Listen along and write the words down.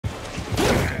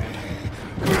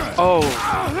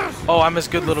Oh. Oh, I'm his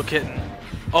good little kitten.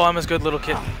 Oh, I'm his good little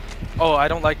kitten. Oh, I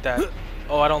don't like that.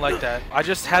 Oh, I don't like that. I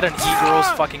just had an e-girl's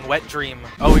fucking wet dream.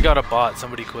 Oh, we got a bot.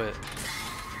 Somebody quit.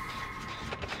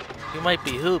 You might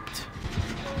be hooped.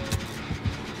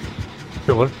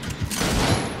 Killer.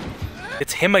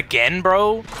 It's him again,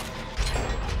 bro?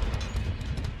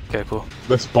 Okay, cool.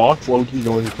 This bot's low-key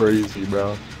going crazy,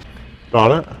 bro.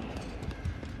 Got it?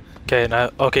 Okay,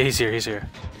 now, okay, he's here, he's here.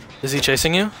 Is he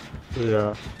chasing you?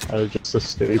 Yeah, I just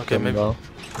escaped him maybe. though.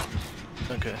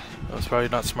 Okay, well, it's probably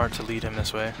not smart to lead him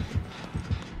this way.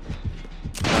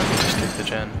 I can just take the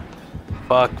gen.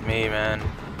 Fuck me, man.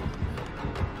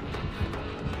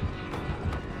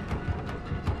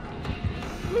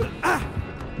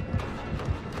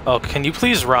 Oh, can you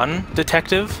please run,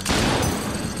 detective?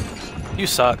 You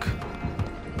suck.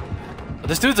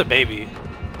 This dude's a baby.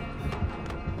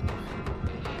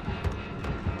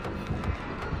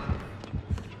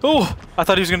 Oh! I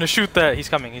thought he was gonna shoot that. He's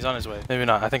coming. He's on his way. Maybe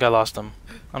not. I think I lost him.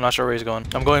 I'm not sure where he's going.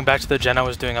 I'm going back to the gen I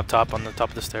was doing up top on the top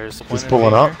of the stairs. He's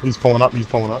pulling up. He's pulling up. He's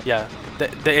pulling up. Yeah.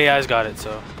 The AI's got it,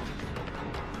 so.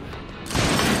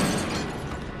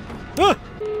 Ah!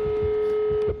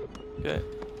 Okay.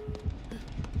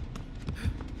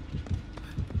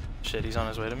 Shit, he's on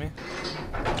his way to me.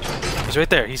 He's right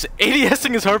there. He's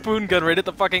ADSing his harpoon gun right at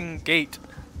the fucking gate.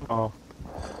 Oh.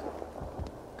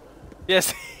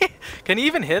 Yes. Can he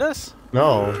even hit us?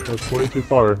 No, that's way too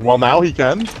far. Well, now he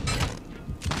can.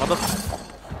 Mother.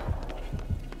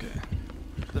 Okay.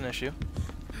 It's an issue.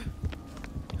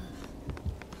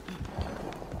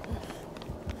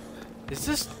 Is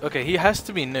this okay? He has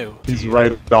to be new. He's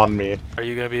right on me. Are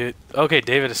you gonna be okay?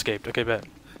 David escaped. Okay, bet.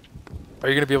 Are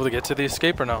you gonna be able to get to the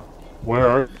escape or no? Where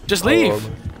are? Just leave.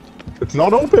 It's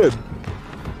not open.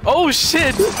 Oh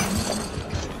shit!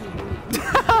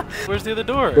 Where's the other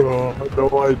door? Oh,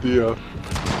 no idea.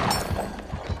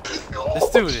 This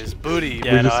dude is booty. We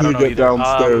Yeah, no, just I don't need know to get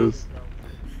downstairs.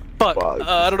 Fuck.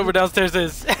 I don't know where downstairs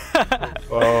is.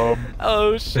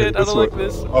 Oh shit! I don't like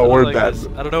this. Oh, we're like dead. this.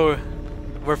 I don't know where.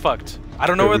 We're fucked. I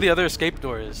don't know where the other escape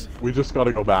door is. We just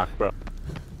gotta go back, bro.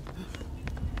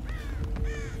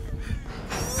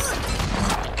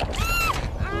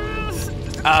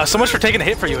 So much for taking a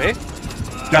hit for you, eh?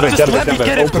 Get it, Just get it, let me get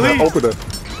get it. it, Open it, please. open it.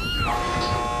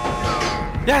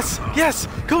 Yes, yes.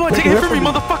 Come on, take a hit from me,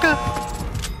 motherfucker.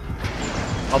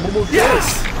 I'm almost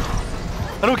Yes.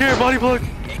 I don't care, body plug.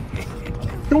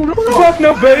 Go, go, go. Fuck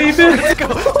no, baby! Let's go.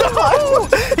 No!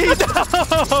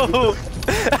 No!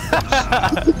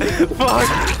 Fuck.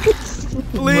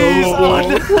 Please.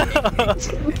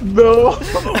 No.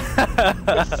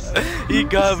 He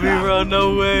got me, bro.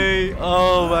 No way.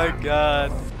 Oh my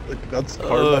god. That's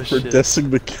karma for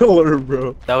dissing the killer,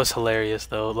 bro. That was hilarious,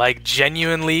 though. Like,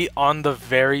 genuinely on the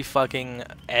very fucking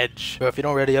edge. Bro, if you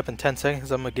don't ready up in 10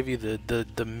 seconds, I'm gonna give you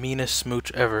the meanest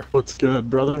smooch ever. What's good,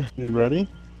 brother? You ready?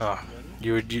 Oh,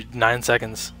 you 9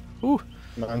 seconds. Ooh.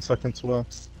 9 seconds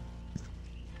left.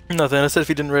 Nothing. I said if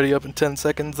you didn't ready up in 10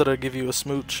 seconds that I'd give you a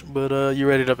smooch, but you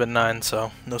readied up at 9, so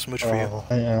no smooch for you. Oh,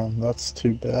 damn, that's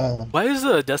too bad. Why has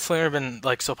the Death Slinger been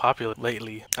like so popular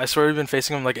lately? I swear we've been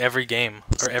facing him like every game,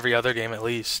 or every other game at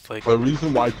least. Like The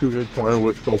reason why 2K20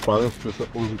 was so fun is because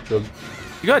it was good.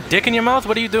 you got dick in your mouth?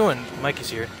 What are you doing? Mikey's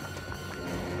here.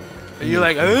 Are you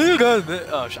like, oh god?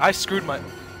 Oh, I screwed my.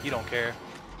 You don't care.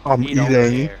 I'm He don't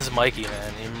eating. care. This is Mikey,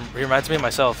 man. He reminds me of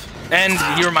myself, and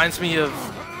he reminds me of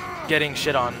getting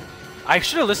shit on. I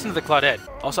should have listened to the Claudette.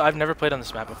 Also, I've never played on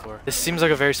this map before. This seems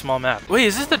like a very small map. Wait,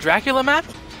 is this the Dracula map?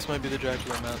 This might be the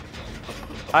Dracula map.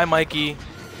 Hi, Mikey.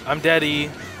 I'm Daddy.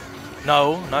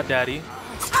 No, not Daddy.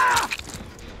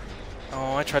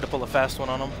 Oh, I tried to pull a fast one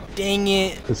on him. Dang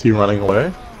it. Is he running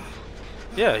away?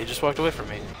 Yeah, he just walked away from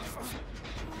me.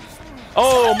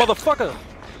 Oh, motherfucker!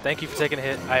 Thank you for taking a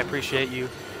hit. I appreciate you.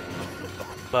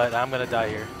 But I'm gonna die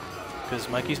here. Because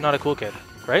Mikey's not a cool kid.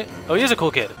 Right? Oh, he is a cool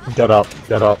kid. Get up,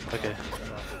 get up. Okay.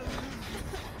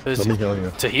 Let me heal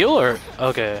you. To heal or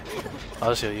okay? I'll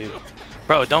just heal you,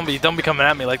 bro. Don't be coming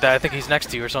at me like that. I think he's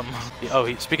next to you or something.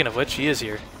 Oh, speaking of which, he is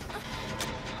here.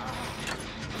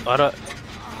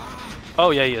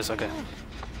 Oh yeah, he is. Okay.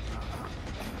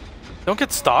 Don't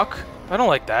get stock. I don't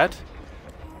like that.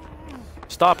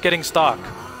 Stop getting stock.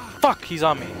 Fuck, he's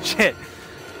on me. Shit.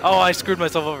 Oh, I screwed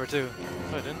myself over too.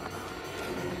 No, I didn't.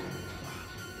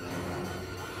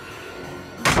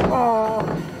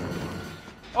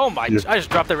 Oh my, I just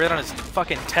dropped that right on his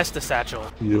fucking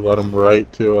testisatchel. You let him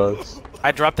right to us.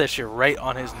 I dropped that shit right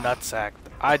on his nutsack.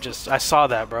 I saw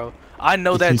that, bro. I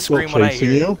know Is that he still scream when I chasing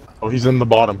hear it. you? Oh, he's in the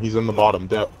bottom. He's in the bottom.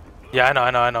 Dip. Yeah, I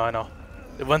know.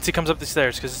 Once he comes up the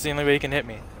stairs, because it's the only way he can hit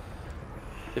me.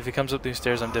 If he comes up these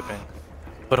stairs, I'm dipping.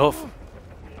 But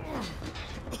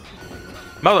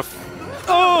Mother.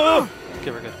 Oh!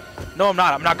 Okay, we're good. No, I'm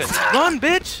not. I'm not good. Run,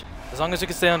 bitch! As long as you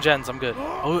can stay on gens, I'm good.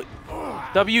 Oh,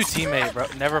 W teammate, bro.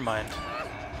 Never mind.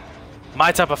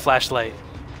 My type of flashlight.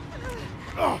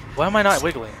 Why am I not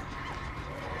wiggling?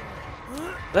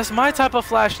 That's my type of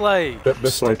flashlight.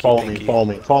 This way, follow me, follow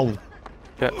me, follow me.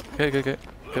 Okay.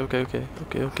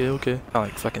 I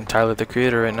like fucking Tyler the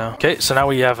Creator right now. Okay, so now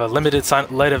we have a limited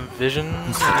light of vision.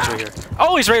 He's right here.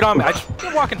 Oh, he's right on me. I just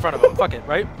walk in front of him. Fuck it,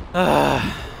 right?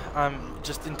 I'm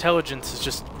just intelligence is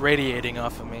just radiating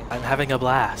off of me. I'm having a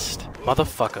blast.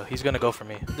 Motherfucker, he's gonna go for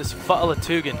me. This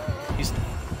Fu'alatugan, he's...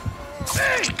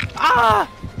 Ah!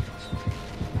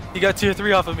 He got tier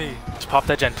 3 off of me. Just pop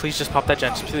that gen. Please just pop that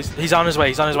gen. Please. He's on his way.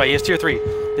 He's on his way. He has tier 3.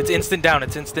 It's instant down.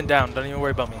 It's instant down. Don't even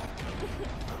worry about me.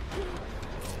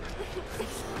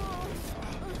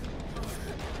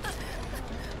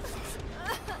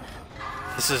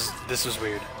 This was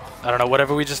weird. I don't know.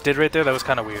 Whatever we just did right there, that was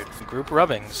kind of weird. Group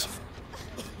rubbings.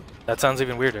 That sounds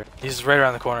even weirder. He's right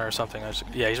around the corner or something.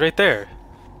 Yeah, he's right there.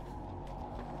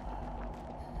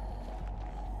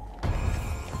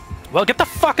 Well, get the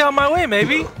fuck out of my way,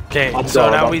 maybe. Okay, so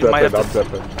now we might have to.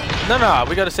 No,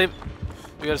 we gotta save.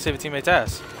 We gotta save a teammate's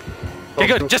ass. Okay,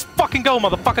 good. Just fucking go,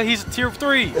 motherfucker. He's tier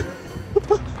 3.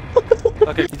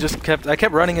 Okay, I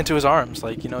kept running into his arms,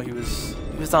 like, you know, he was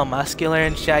all muscular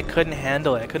and shit. I couldn't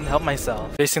handle it. I couldn't help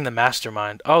myself. Facing the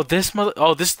Mastermind. Oh, this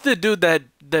is the dude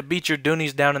that beat your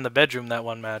Doonies down in the bedroom that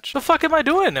one match. The fuck am I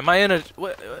doing? Am I in a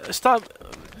stop?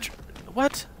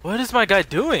 What? What is my guy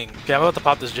doing? Okay, I'm about to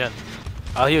pop this gen.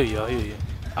 I'll heal you.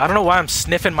 I don't know why I'm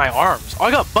sniffing my arms. Oh,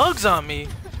 I got bugs on me.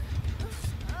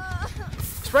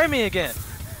 Spray me again.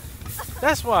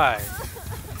 That's why.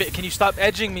 Can you stop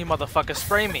edging me, motherfucker?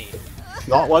 Spray me.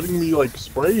 Not letting me, like,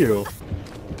 spray you.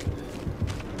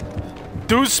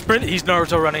 Dude's sprint. He's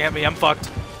Naruto running at me. I'm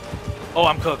fucked. Oh,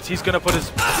 I'm cooked. He's gonna put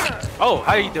his... Oh,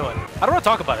 how you doing? I don't want to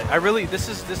talk about it. I really... This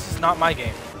is not my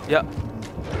game. Yep.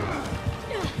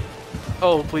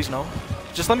 Oh, please no.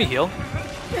 Just let me heal.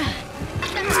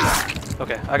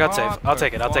 Okay, I got save. I'll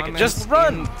take it. Just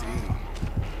run!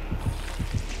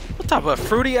 What type of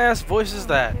fruity ass voice is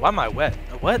that? Why am I wet?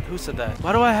 What? Who said that?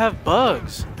 Why do I have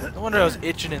bugs? No wonder I was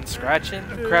itching and scratching.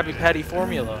 Krabby Patty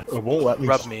formula. It won't let me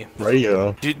rub me. Spray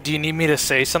you. Do you need me to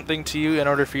say something to you in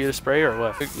order for you to spray or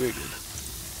what?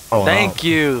 Oh, Thank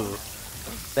you.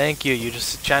 Thank you. You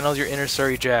just channeled your inner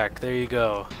Surrey Jack. There you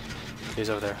go. He's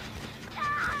over there.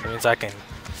 That means I can...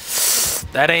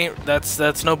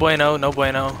 That's no bueno. No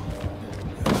bueno.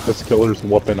 This killer's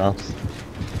whooping us.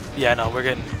 Yeah, no, we're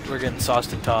getting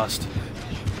sauced and tossed.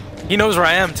 He knows where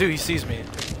I am too. He sees me.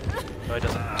 No, he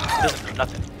doesn't. He doesn't do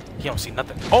nothing. He don't see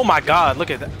nothing. Oh my God!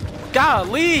 Look at that.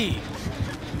 Golly!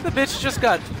 The bitch just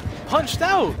got punched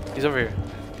out. He's over here.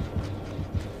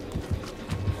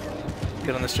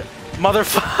 Get on this jet.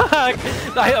 Motherfuck!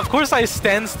 Of course I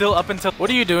stand still up until... What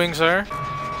are you doing, sir?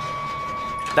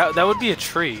 That would be a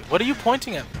tree. What are you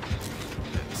pointing at?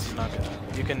 This is not good.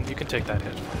 You can take that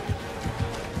hit.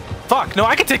 Fuck! No,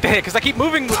 I can take the hit because I keep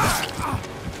moving with...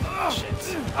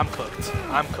 Shit. I'm cooked.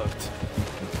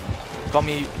 Call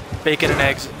me bacon and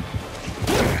eggs.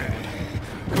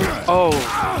 Oh.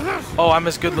 Oh, I'm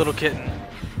his good little kitten.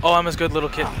 Oh,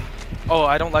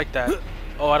 I don't like that.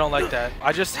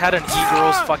 I just had an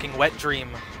e-girl's fucking wet dream.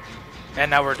 And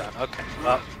now we're done. Okay.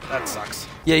 Well, that sucks.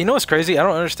 Yeah, you know what's crazy? I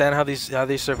don't understand how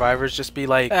these survivors just be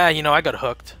like, you know, I got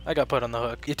hooked. I got put on the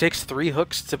hook. It takes 3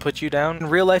 hooks to put you down. In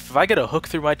real life, if I get a hook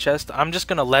through my chest, I'm just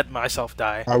gonna let myself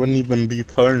die. I wouldn't even be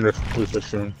put in this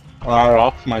position. I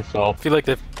off myself. I feel like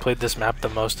they've played this map the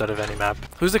most out of any map.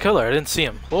 Who's the killer? I didn't see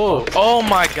him. Oh, oh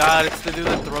my God! It's the dude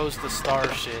that throws the star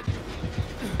shit.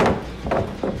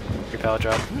 Your pallet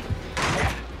drop.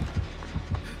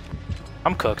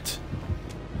 I'm cooked.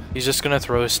 He's just gonna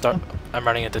throw his star. I'm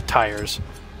running into tires.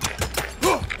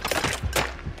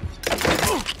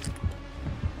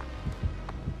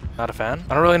 Not a fan.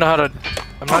 I don't really know how to.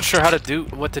 I'm not sure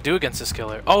what to do against this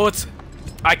killer. Oh,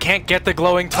 I can't get the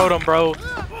glowing totem, bro.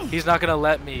 He's not gonna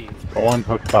let me. Go on,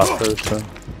 hook that person.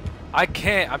 I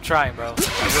can't. I'm trying, bro.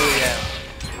 I really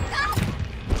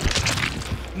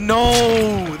am.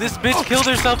 No! This bitch killed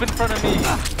herself in front of me.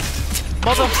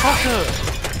 Motherfucker!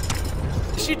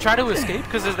 Did she try to escape?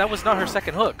 Because that was not her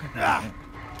second hook.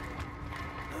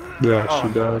 Yeah, oh,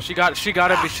 she does. She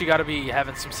gotta be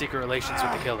having some secret relations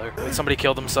with the killer. Somebody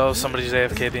killed themselves. Somebody's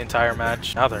AFK the entire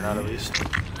match. Now they're not, at least.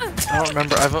 I don't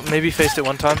remember. I've maybe faced it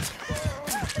one time.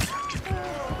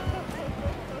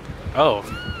 Oh,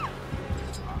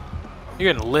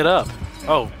 you're getting lit up.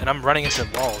 Oh, and I'm running into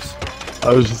walls.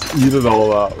 I was just eating all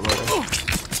that, bro.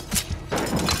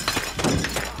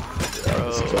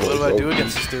 What do I do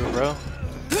against this dude, bro?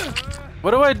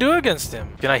 What do I do against him?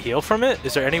 Can I heal from it?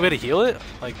 Is there any way to heal it?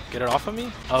 Like, get it off of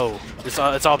me? Oh, it's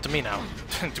all up to me now.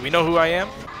 Do we know who I am?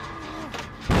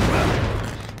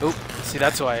 Oop, see,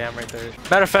 that's who I am right there.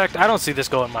 Matter of fact, I don't see this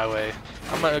going my way.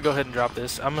 I'm gonna go ahead and drop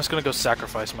this. I'm just gonna go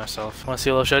sacrifice myself. Wanna see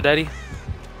a little show, Daddy?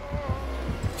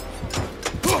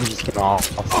 I'm just gonna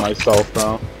off myself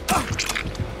now.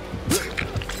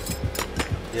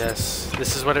 Yes,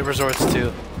 this is what it resorts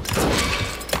to.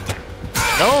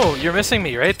 No, you're missing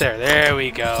me right there. There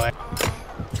we go.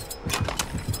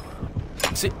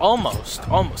 See, almost.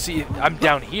 See, I'm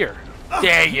down here.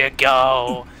 There you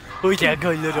go. Who's that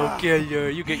good little killer?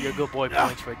 You get your good boy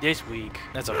points for this week.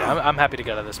 That's okay. I'm happy to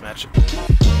get out of this match.